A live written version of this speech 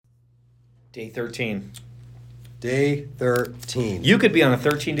Day 13. Day 13. You could be on a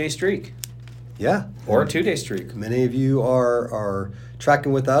 13-day streak Yeah. or a 2-day streak. Many of you are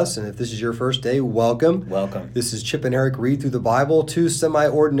tracking with us, and if this is your first day, welcome. Welcome. This is Chip and Eric Read Through the Bible, two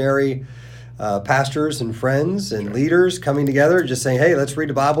semi-ordinary pastors and friends and leaders coming together, just saying, hey, let's read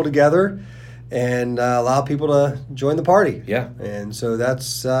the Bible together and allow people to join the party. Yeah. And so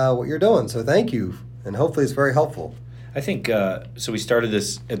that's what you're doing. So thank you, and hopefully it's very helpful. I think, so we started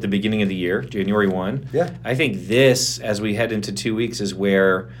this at the beginning of the year, January 1. Yeah. I think this, as we head into 2 weeks, is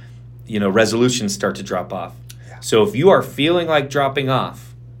where, resolutions start to drop off. Yeah. So if you are feeling like dropping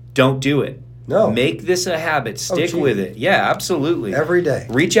off, don't do it. No. Make this a habit. Stick with it. Yeah, absolutely. Every day.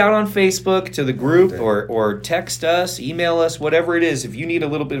 Reach out on Facebook to the group or text us, email us, whatever it is. If you need a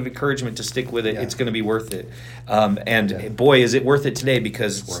little bit of encouragement to stick with it, it's going to be worth it. Boy, is it worth it today,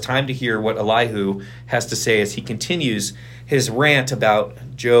 because it's time to hear what Elihu has to say as he continues his rant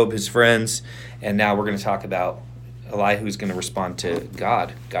about Job, his friends, and now we're going to talk about Elihu's going to respond to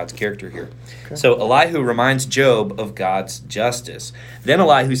God's character here. Okay. So Elihu reminds Job of God's justice. Then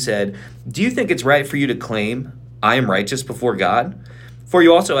Elihu said, "Do you think it's right for you to claim, 'I am righteous before God'? For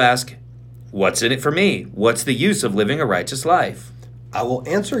you also ask, 'What's in it for me? What's the use of living a righteous life?' I will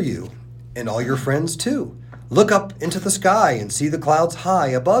answer you and all your friends too. Look up into the sky and see the clouds high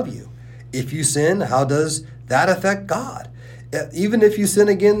above you. If you sin, how does that affect God? Even if you sin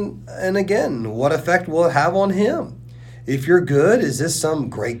again and again, what effect will it have on him? If you're good, is this some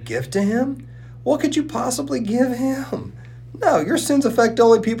great gift to him? What could you possibly give him? No, your sins affect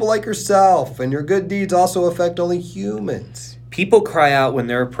only people like yourself, and your good deeds also affect only humans. People cry out when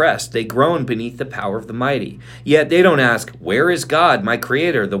they're oppressed. They groan beneath the power of the mighty. Yet they don't ask, 'Where is God, my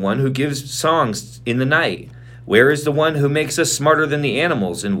creator, the one who gives songs in the night? Where is the one who makes us smarter than the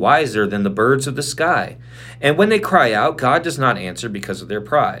animals and wiser than the birds of the sky?' And when they cry out, God does not answer because of their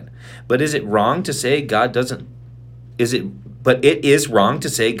pride. But is it wrong to say God doesn't? But it is wrong to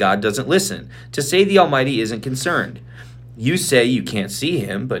say God doesn't listen, to say the Almighty isn't concerned. You say you can't see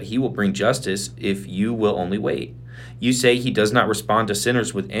him, but he will bring justice if you will only wait. You say he does not respond to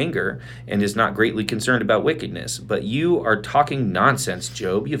sinners with anger and is not greatly concerned about wickedness. But you are talking nonsense,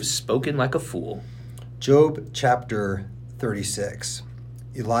 Job. You have spoken like a fool." Job chapter 36.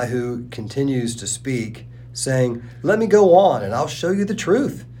 Elihu continues to speak, saying, "Let me go on, and I'll show you the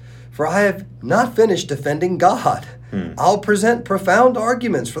truth. For I have not finished defending God. I'll present profound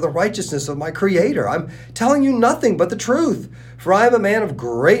arguments for the righteousness of my Creator. I'm telling you nothing but the truth, for I am a man of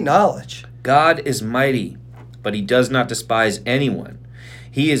great knowledge." God is mighty, but he does not despise anyone.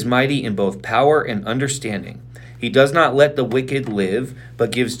 He is mighty in both power and understanding. He does not let the wicked live,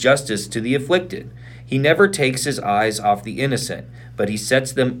 but gives justice to the afflicted. He never takes his eyes off the innocent, but he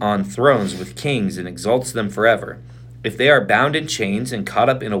sets them on thrones with kings and exalts them forever. If they are bound in chains and caught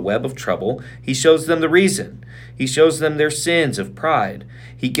up in a web of trouble, he shows them the reason. He shows them their sins of pride.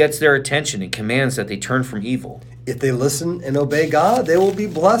 He gets their attention and commands that they turn from evil. If they listen and obey God, they will be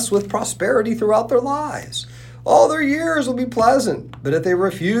blessed with prosperity throughout their lives. All their years will be pleasant. But if they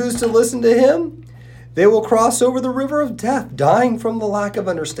refuse to listen to him, they will cross over the river of death, dying from the lack of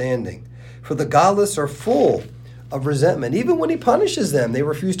understanding. For the godless are full of resentment. Even when he punishes them, they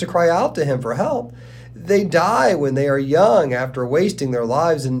refuse to cry out to him for help. They die when they are young after wasting their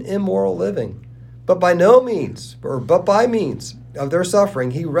lives in immoral living. But by means of their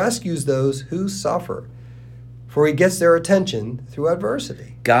suffering, he rescues those who suffer. For he gets their attention through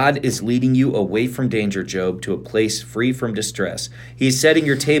adversity. God is leading you away from danger, Job, to a place free from distress. He is setting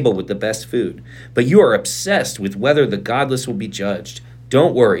your table with the best food. But you are obsessed with whether the godless will be judged.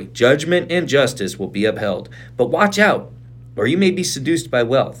 Don't worry, judgment and justice will be upheld. But watch out, or you may be seduced by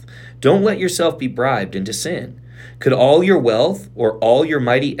wealth. Don't let yourself be bribed into sin. Could all your wealth or all your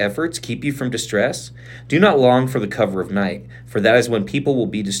mighty efforts keep you from distress? Do not long for the cover of night, for that is when people will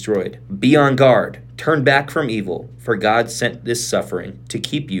be destroyed. Be on guard. Turn back from evil, for God sent this suffering to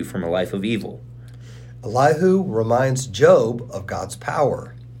keep you from a life of evil. Elihu reminds Job of God's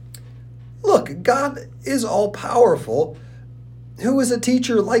power. Look, God is all-powerful. Who is a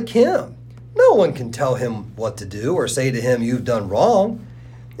teacher like him? No one can tell him what to do or say to him, "You've done wrong."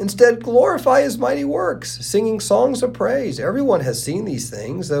 Instead, glorify his mighty works, singing songs of praise. Everyone has seen these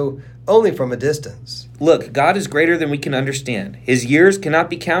things, though only from a distance. Look, God is greater than we can understand. His years cannot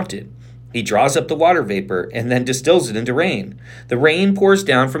be counted. He draws up the water vapor and then distills it into rain. The rain pours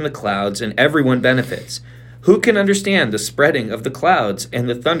down from the clouds and everyone benefits. Who can understand the spreading of the clouds and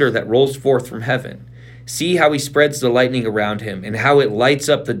the thunder that rolls forth from heaven? See how he spreads the lightning around him, and how it lights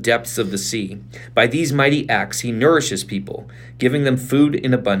up the depths of the sea. By these mighty acts he nourishes people, giving them food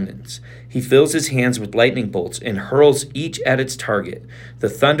in abundance. He fills his hands with lightning bolts and hurls each at its target. The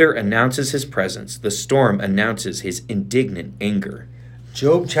thunder announces his presence. The storm announces his indignant anger.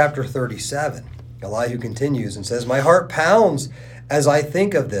 Job chapter 37. Elihu continues and says, My heart pounds as I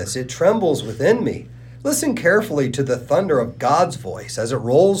think of this. It trembles within me. Listen carefully to the thunder of God's voice as it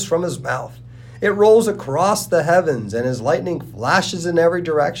rolls from his mouth. It rolls across the heavens, and his lightning flashes in every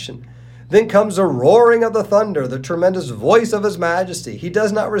direction. Then comes the roaring of the thunder, the tremendous voice of his majesty. He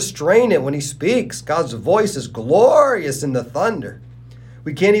does not restrain it when he speaks. God's voice is glorious in the thunder.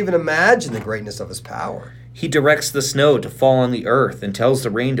 We can't even imagine the greatness of his power. He directs the snow to fall on the earth and tells the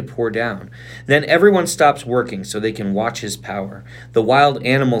rain to pour down. Then everyone stops working so they can watch his power. The wild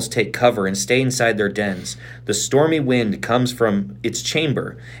animals take cover and stay inside their dens. The stormy wind comes from its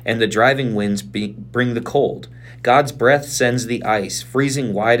chamber, and the driving winds bring the cold. God's breath sends the ice,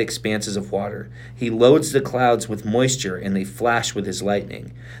 freezing wide expanses of water. He loads the clouds with moisture, and they flash with his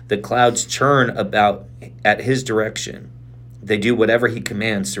lightning. The clouds churn about at his direction. They do whatever he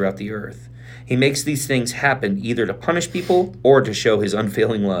commands throughout the earth. He makes these things happen either to punish people or to show his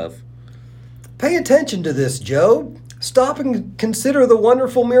unfailing love. Pay attention to this, Job. Stop and consider the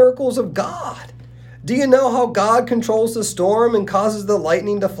wonderful miracles of God. Do you know how God controls the storm and causes the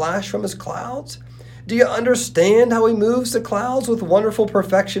lightning to flash from his clouds? Do you understand how he moves the clouds with wonderful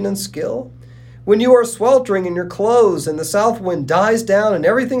perfection and skill? When you are sweltering in your clothes and the south wind dies down and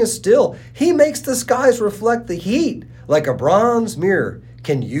everything is still, he makes the skies reflect the heat like a bronze mirror.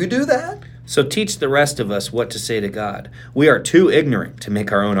 Can you do that? So teach the rest of us what to say to God. We are too ignorant to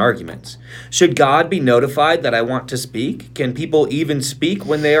make our own arguments. Should God be notified that I want to speak? Can people even speak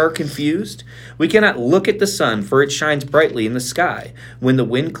when they are confused? We cannot look at the sun, for it shines brightly in the sky when the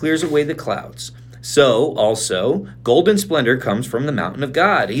wind clears away the clouds. So, also, golden splendor comes from the mountain of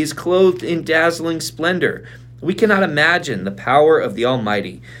God. He is clothed in dazzling splendor. We cannot imagine the power of the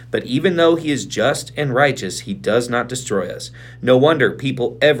Almighty, but even though he is just and righteous, he does not destroy us. No wonder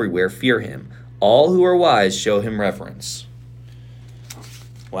people everywhere fear him. All who are wise show him reverence.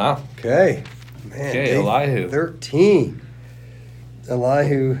 Wow. Okay. Man, okay, Elihu. 13.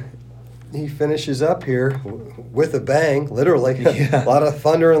 Elihu, he finishes up here with a bang, literally. Yeah. A lot of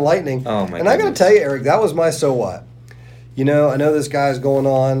thunder and lightning. Oh, my And I got to tell you, Eric, that was my so what. You know, I know this guy's going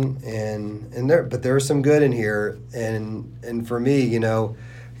on, but there's some good in here. And for me, you know,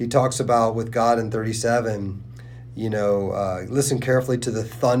 he talks about with God in 37, you know, listen carefully to the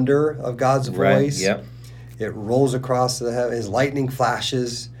thunder of God's voice. Right, yep. It rolls across the heavens. His lightning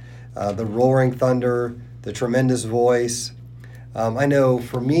flashes, the roaring thunder, the tremendous voice. I know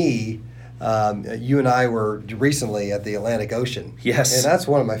for me, you and I were recently at the Atlantic Ocean. Yes. And that's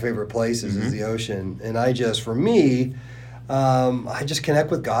one of my favorite places is the ocean. And for me, I just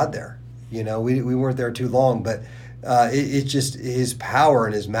connect with God there. You know, we weren't there too long, but it's just his power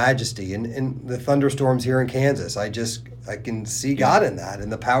and his majesty. And the thunderstorms here in Kansas, I can see God in that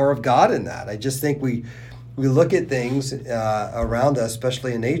and the power of God in that. I just think we look at things around us,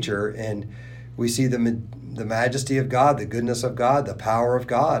 especially in nature, and we see the majesty of God, the goodness of God, the power of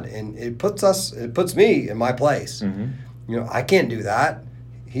God, and it puts me in my place. Mm-hmm. You know, I can't do that.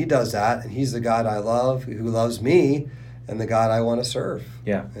 He does that, and he's the God I love, who loves me, and the God I want to serve.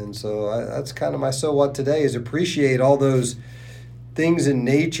 Yeah. And so that's kind of my so what today, is appreciate all those things in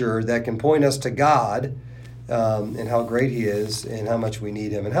nature that can point us to God, and how great he is, and how much we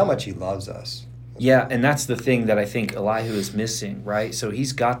need him, and how much he loves us. Yeah, and that's the thing that I think Elihu is missing, right? So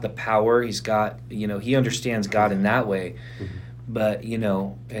he's got the power, he's got, you know, he understands God in that way. Mm-hmm. But, you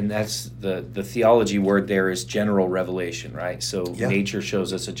know, and that's the theology word there is general revelation, right? So nature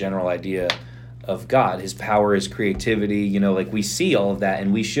shows us a general idea of God, his power, his creativity, you know, like we see all of that,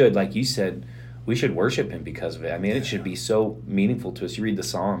 and we should, like you said, we should worship him because of it. I mean, it should be so meaningful to us. You read the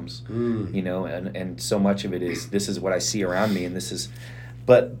Psalms, you know, and so much of it is, this is what I see around me, and this is,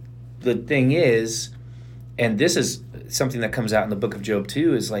 but the thing is, and this is something that comes out in the book of Job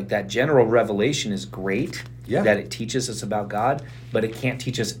too, is like that general revelation is great, that it teaches us about God, but it can't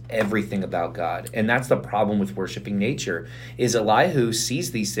teach us everything about God. And that's the problem with worshiping nature, is Elihu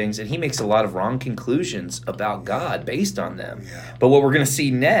sees these things and he makes a lot of wrong conclusions about God based on them. Yeah. But what we're going to see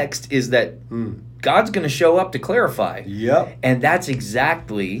next is that God's going to show up to clarify. Yep. And that's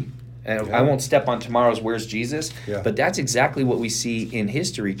exactly... And I won't step on tomorrow's Where's Jesus, but that's exactly what we see in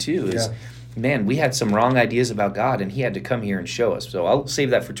history too, is, man, we had some wrong ideas about God, and he had to come here and show us. So I'll save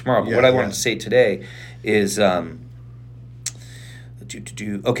that for tomorrow. But what I wanted to say today is, so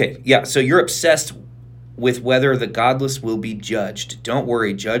you're obsessed with whether the godless will be judged. Don't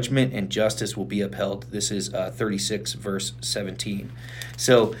worry, judgment and justice will be upheld. This is 36, verse 17.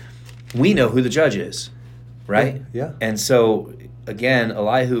 So we know who the judge is, right? Yeah. And so, again,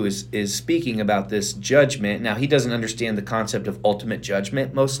 Elihu is speaking about this judgment. Now, he doesn't understand the concept of ultimate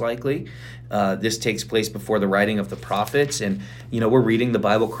judgment, most likely. This takes place before the writing of the prophets. And, we're reading the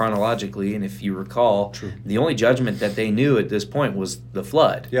Bible chronologically. And if you recall, the only judgment that they knew at this point was the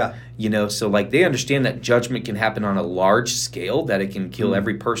flood. Yeah. So they understand that judgment can happen on a large scale, that it can kill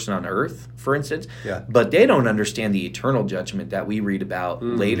every person on earth, for instance. Yeah. But they don't understand the eternal judgment that we read about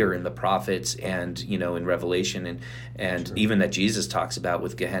later in the prophets and, in Revelation and even that Jesus talks about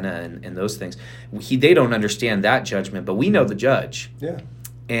with Gehenna and those things. They don't understand that judgment, but we know the judge. Yeah.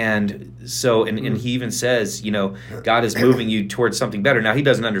 And so, and he even says, God is moving you towards something better. Now, he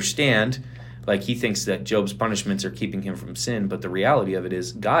doesn't understand, he thinks that Job's punishments are keeping him from sin, but the reality of it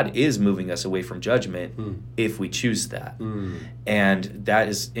is God is moving us away from judgment if we choose that. And that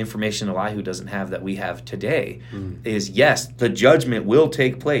is information Elihu doesn't have that we have today, is yes, the judgment will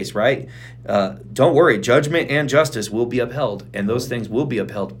take place, right? Don't worry, judgment and justice will be upheld, and those things will be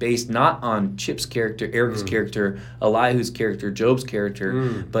upheld based not on Chip's character, Eric's character, Elihu's character, Job's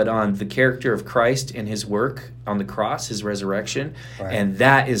character, but on the character of Christ and his work on the cross, his resurrection, and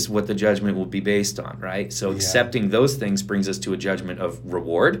that is what the judgment will be based on, right? So accepting those things brings us to a judgment of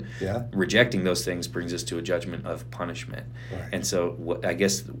reward. Rejecting those things brings us to a judgment of punishment. And so I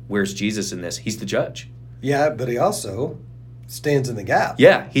guess where's Jesus in this? He's the judge. Yeah, but he also stands in the gap.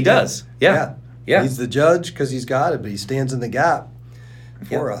 Yeah, he does. Yeah. He's the judge because he's got it, but he stands in the gap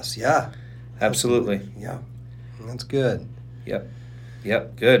for us. Yeah. Absolutely. Yeah. That's good.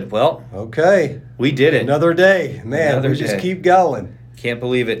 Yep. Good. Well, okay. We did it. Another day. Man, we just keep going. Can't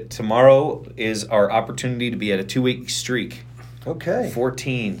believe it. Tomorrow is our opportunity to be at a 2-week streak. Okay.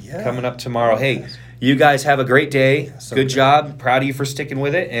 14 coming up tomorrow. Hey, you guys have a great day. Good job. Proud of you for sticking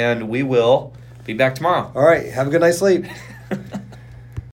with it, and we will be back tomorrow. All right. Have a good night's sleep.